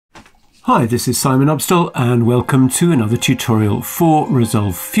Hi, this is Simon Upstall and welcome to another tutorial for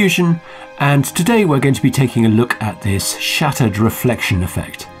Resolve Fusion, and today we're going to be taking a look at this shattered reflection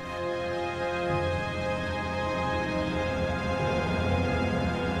effect.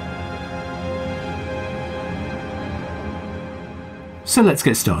 So let's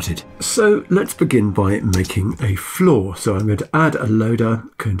get started. So let's begin by making a floor. So I'm going to add a loader,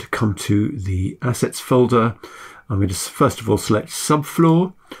 going to come to the assets folder. I'm going to first of all select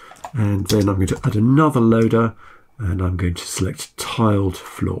subfloor, and then I'm going to add another loader, and I'm going to select tiled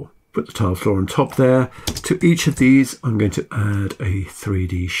floor. Put the tiled floor on top there. To each of these, I'm going to add a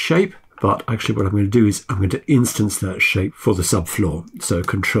 3D shape, but actually what I'm going to do is I'm going to instance that shape for the subfloor. So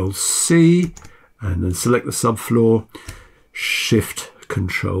Control C, and then select the subfloor, Shift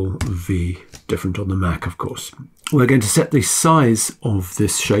Control V, different on the Mac, of course. We're going to set the size of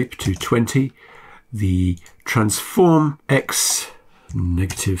this shape to 20, the transform X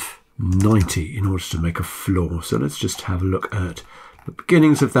 -90 in order to make a floor. So let's just have a look at the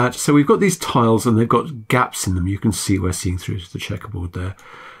beginnings of that. So we've got these tiles and they've got gaps in them. You can see we're seeing through to the checkerboard there.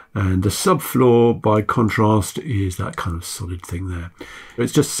 And the subfloor, by contrast, is that kind of solid thing there.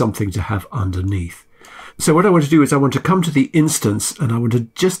 It's just something to have underneath. So what I want to do is I want to come to the instance and I want to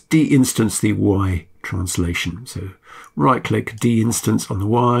just de-instance the Y translation. So right click, de-instance on the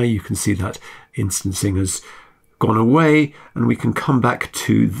Y. You can see that instancing has gone away, and we can come back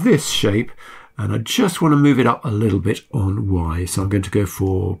to this shape, and I just want to move it up a little bit on Y. So I'm going to go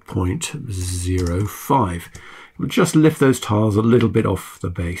for 0.05. We'll just lift those tiles a little bit off the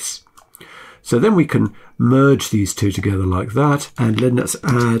base. So then we can merge these two together like that, and then let's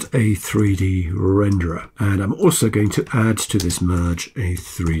add a 3D renderer. And I'm also going to add to this merge a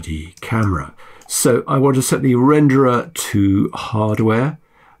 3D camera. So I want to set the renderer to hardware,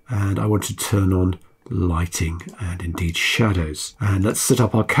 and I want to turn on lighting and indeed shadows. And let's set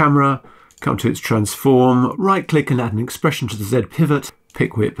up our camera, come to its transform, right click and add an expression to the Z pivot,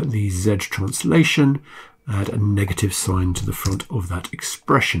 pick whip the Z translation, add a negative sign to the front of that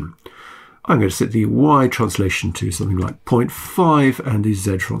expression. I'm going to set the Y translation to something like 0.5 and the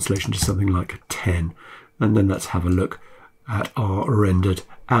Z translation to something like 10. And then let's have a look at our rendered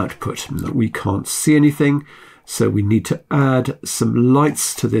output. We can't see anything, so we need to add some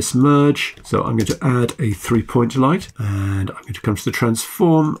lights to this merge. So I'm going to add a 3-point light, and I'm going to come to the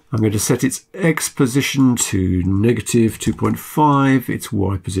transform. I'm going to set its X position to -2.5, its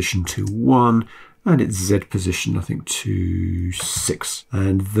Y position to 1, and its Z position, I think, to 6.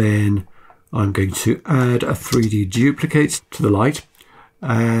 And then I'm going to add a 3D duplicate to the light,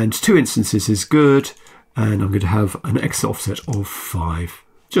 and 2 instances is good, and I'm going to have an X offset of 5.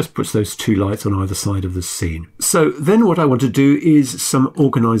 Just puts those 2 lights on either side of the scene. So then what I want to do is some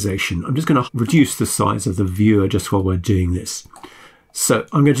organization. I'm just going to reduce the size of the viewer just while we're doing this. So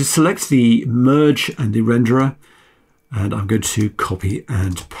I'm going to select the merge and the renderer, and I'm going to copy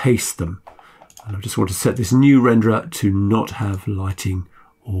and paste them. And I just want to set this new renderer to not have lighting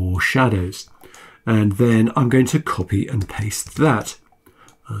or shadows. And then I'm going to copy and paste that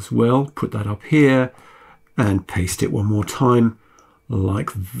as well. Put that up here and paste it one more time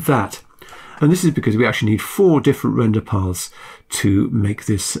like that. And this is because we actually need 4 different render paths to make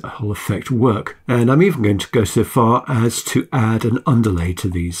this whole effect work. And I'm even going to go so far as to add an underlay to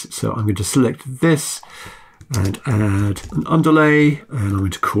these. So I'm going to select this and add an underlay, and I'm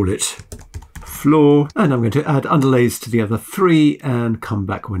going to call it floor, and I'm going to add underlays to the other 3 and come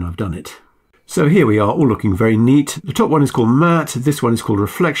back when I've done it. So here we are, all looking very neat. The top one is called matte, this one is called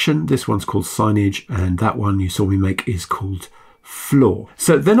reflection, this one's called signage, and that one you saw me make is called floor.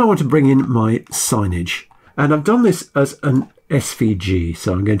 So then I want to bring in my signage, and I've done this as an SVG.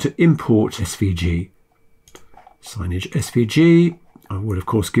 So I'm going to import SVG, signage SVG. I will of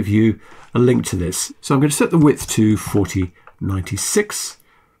course give you a link to this. So I'm going to set the width to 4096,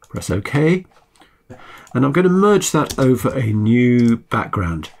 press OK, and I'm going to merge that over a new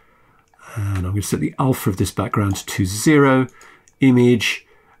background. And I'm going to set the alpha of this background to 0, image,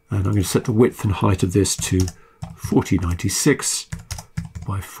 and I'm going to set the width and height of this to 4096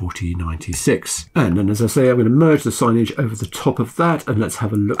 by 4096. And then, as I say, I'm going to merge the signage over the top of that, and let's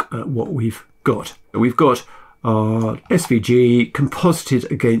have a look at what we've got. We've got our SVG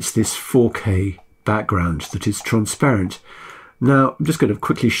composited against this 4K background that is transparent. Now, I'm just going to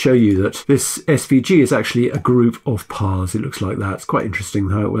quickly show you that this SVG is actually a group of paths. It looks like that. It's quite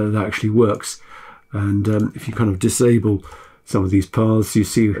interesting how that actually works. And if you kind of disable some of these paths, you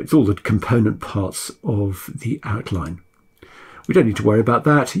see it's all the component parts of the outline. We don't need to worry about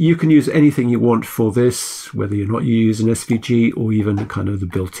that. You can use anything you want for this, whether you're not using SVG or even kind of the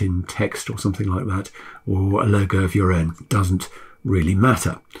built-in text or something like that, or a logo of your own. It doesn't really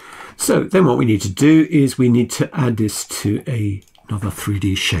matter. So then what we need to do is we need to add this to another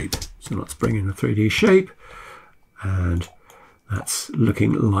 3D shape. So let's bring in a 3D shape, and that's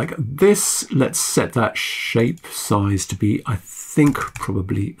looking like this. Let's set that shape size to be, I think,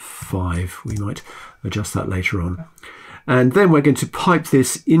 probably 5. We might adjust that later on. And then we're going to pipe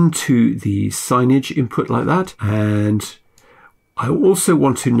this into the signage input like that. And I also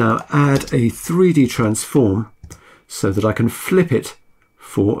want to now add a 3D transform so that I can flip it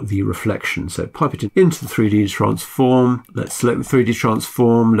for the reflection. So pipe it into the 3D transform. Let's select the 3D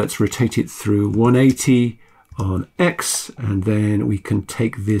transform. Let's rotate it through 180 on X, and then we can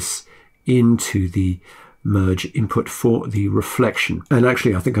take this into the merge input for the reflection. And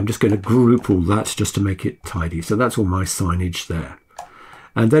actually, I think I'm just going to group all that just to make it tidy. So that's all my signage there.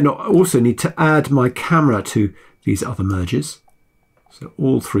 And then I also need to add my camera to these other merges. So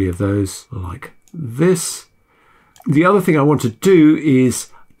all 3 of those like this. The other thing I want to do is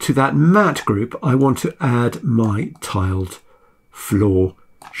to that matte group, I want to add my tiled floor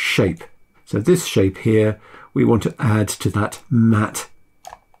shape. So this shape here, we want to add to that matte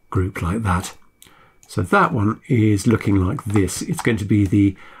group like that. So that one is looking like this. It's going to be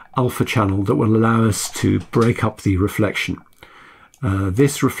the alpha channel that will allow us to break up the reflection.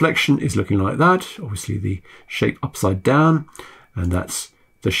 This reflection is looking like that. Obviously the shape upside down, and that's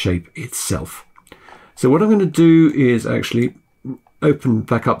the shape itself. So what I'm going to do is actually open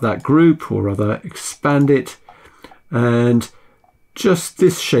back up that group, or rather expand it, and just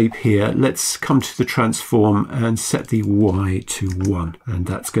this shape here, let's come to the transform and set the Y to 1. And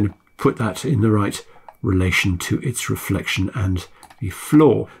that's going to put that in the right relation to its reflection and the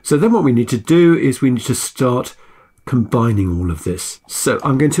floor. So then what we need to do is we need to start combining all of this. So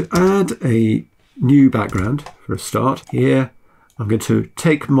I'm going to add a new background for a start here. I'm going to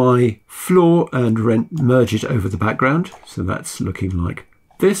take my floor and merge it over the background. So that's looking like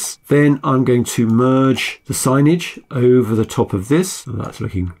this. Then I'm going to merge the signage over the top of this. So that's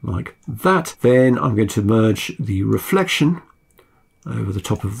looking like that. Then I'm going to merge the reflection over the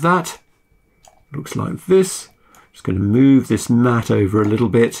top of that. Looks like this. Just going to move this matte over a little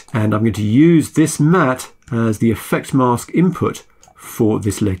bit, and I'm going to use this matte as the effect mask input for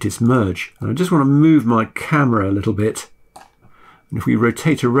this latest merge. And I just want to move my camera a little bit. And if we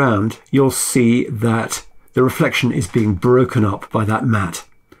rotate around, you'll see that the reflection is being broken up by that matte.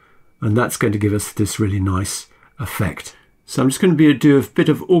 And that's going to give us this really nice effect. So I'm just going to do a bit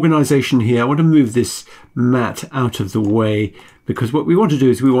of organization here. I want to move this matte out of the way, because what we want to do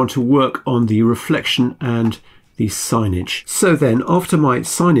is we want to work on the reflection and the signage. So then after my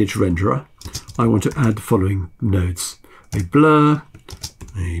signage renderer, I want to add the following nodes: a blur,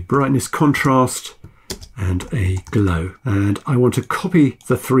 a brightness contrast, and a glow. And I want to copy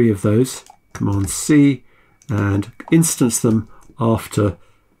the 3 of those, Command C, and instance them after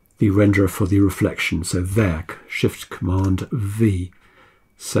the renderer for the reflection. So there, Shift Command V.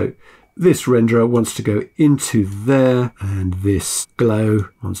 So this renderer wants to go into there, and this glow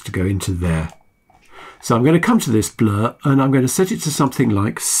wants to go into there. So I'm going to come to this blur, and I'm going to set it to something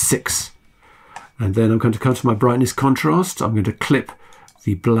like 6. And then I'm going to come to my brightness contrast. I'm going to clip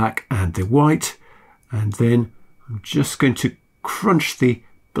the black and the white, and then I'm just going to crunch the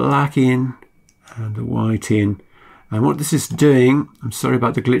black in and the white in. And what this is doing, I'm sorry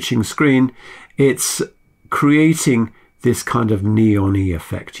about the glitching screen, it's creating this kind of neon-y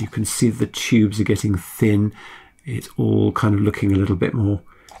effect. You can see the tubes are getting thin. It's all kind of looking a little bit more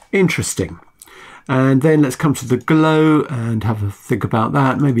interesting. And then let's come to the glow and have a think about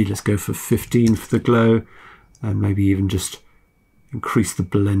that. Maybe let's go for 15 for the glow, and maybe even just increase the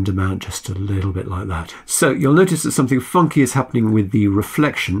blend amount just a little bit like that. So you'll notice that something funky is happening with the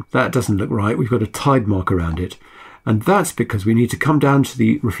reflection. That doesn't look right. We've got a tide mark around it. And that's because we need to come down to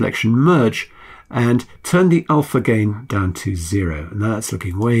the reflection merge and turn the alpha gain down to 0. And that's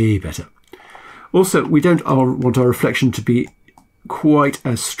looking way better. Also, we don't want our reflection to be quite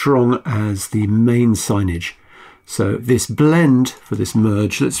as strong as the main signage. So this blend for this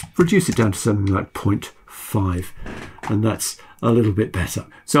merge, let's reduce it down to something like 0.5. And that's a little bit better.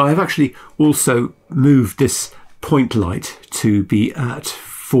 So I've actually also moved this point light to be at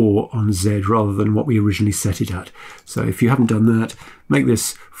 4 on Z rather than what we originally set it at. So if you haven't done that, make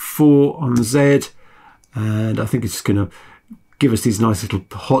this 4 on Z, and I think it's going to give us these nice little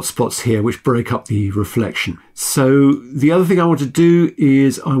hot spots here which break up the reflection. So the other thing I want to do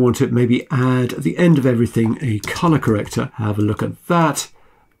is I want to maybe add at the end of everything a color corrector. Have a look at that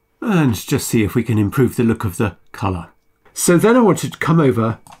and just see if we can improve the look of the color. So then I want to come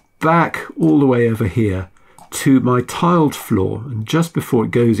over back all the way over here to my tiled floor, and just before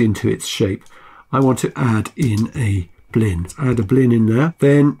it goes into its shape, I want to add in a blin. Add a blin in there.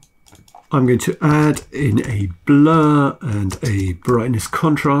 Then I'm going to add in a blur and a brightness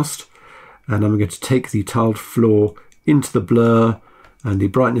contrast. And I'm going to take the tiled floor into the blur and the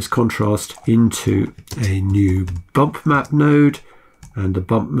brightness contrast into a new bump map node and a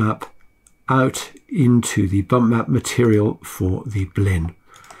bump map out into the bump map material for the blin.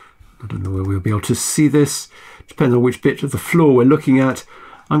 I don't know where we'll be able to see this. Depending on which bit of the floor we're looking at.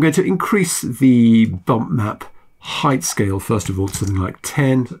 I'm going to increase the bump map height scale first of all to something like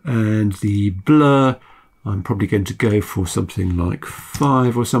 10, and the blur I'm probably going to go for something like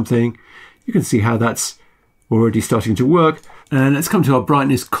 5 or something. You can see how that's already starting to work. And let's come to our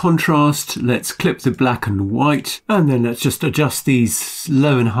brightness contrast. Let's clip the black and white, and then let's just adjust these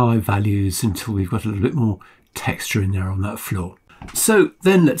low and high values until we've got a little bit more texture in there on that floor. So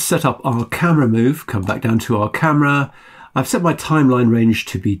then let's set up our camera move. Come back down to our camera. I've set my timeline range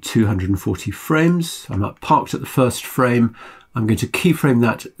to be 240 frames. I'm parked at the first frame. I'm going to keyframe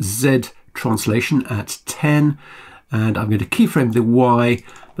that Z translation at 10, and I'm going to keyframe the Y,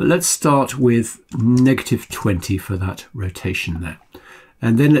 but let's start with -20 for that rotation there.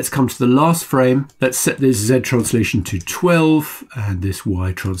 And then let's come to the last frame. Let's set this Z translation to 12 and this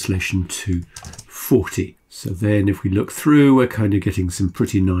Y translation to 40. So then if we look through, we're kind of getting some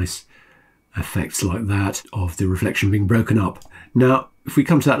pretty nice effects like that of the reflection being broken up. Now, if we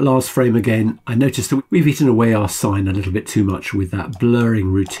come to that last frame again, I noticed that we've eaten away our sign a little bit too much with that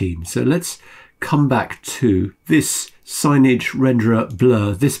blurring routine. So let's come back to this signage renderer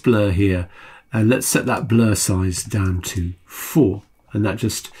blur, this blur here, and let's set that blur size down to 4. And that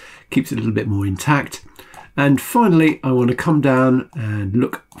just keeps it a little bit more intact. And finally, I want to come down and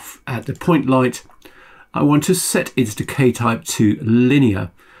look at the point light. I want to set its decay type to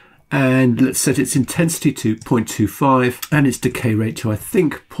linear. And let's set its intensity to 0.25 and its decay rate to, I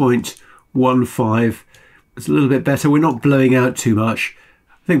think, 0.15. It's a little bit better. We're not blowing out too much.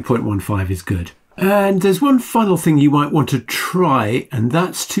 I think 0.15 is good. And there's one final thing you might want to try, and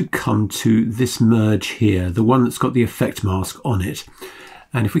that's to come to this merge here, the one that's got the effect mask on it.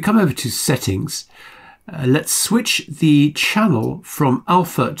 And if we come over to settings, let's switch the channel from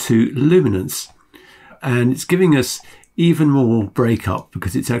alpha to luminance. And it's giving us even more breakup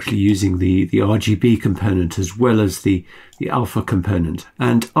because it's actually using the RGB component as well as the alpha component,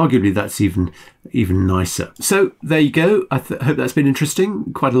 and arguably that's even nicer. So there you go. I hope that's been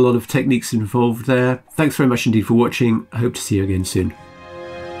interesting. Quite a lot of techniques involved there. Thanks very much indeed for watching. I hope to see you again soon.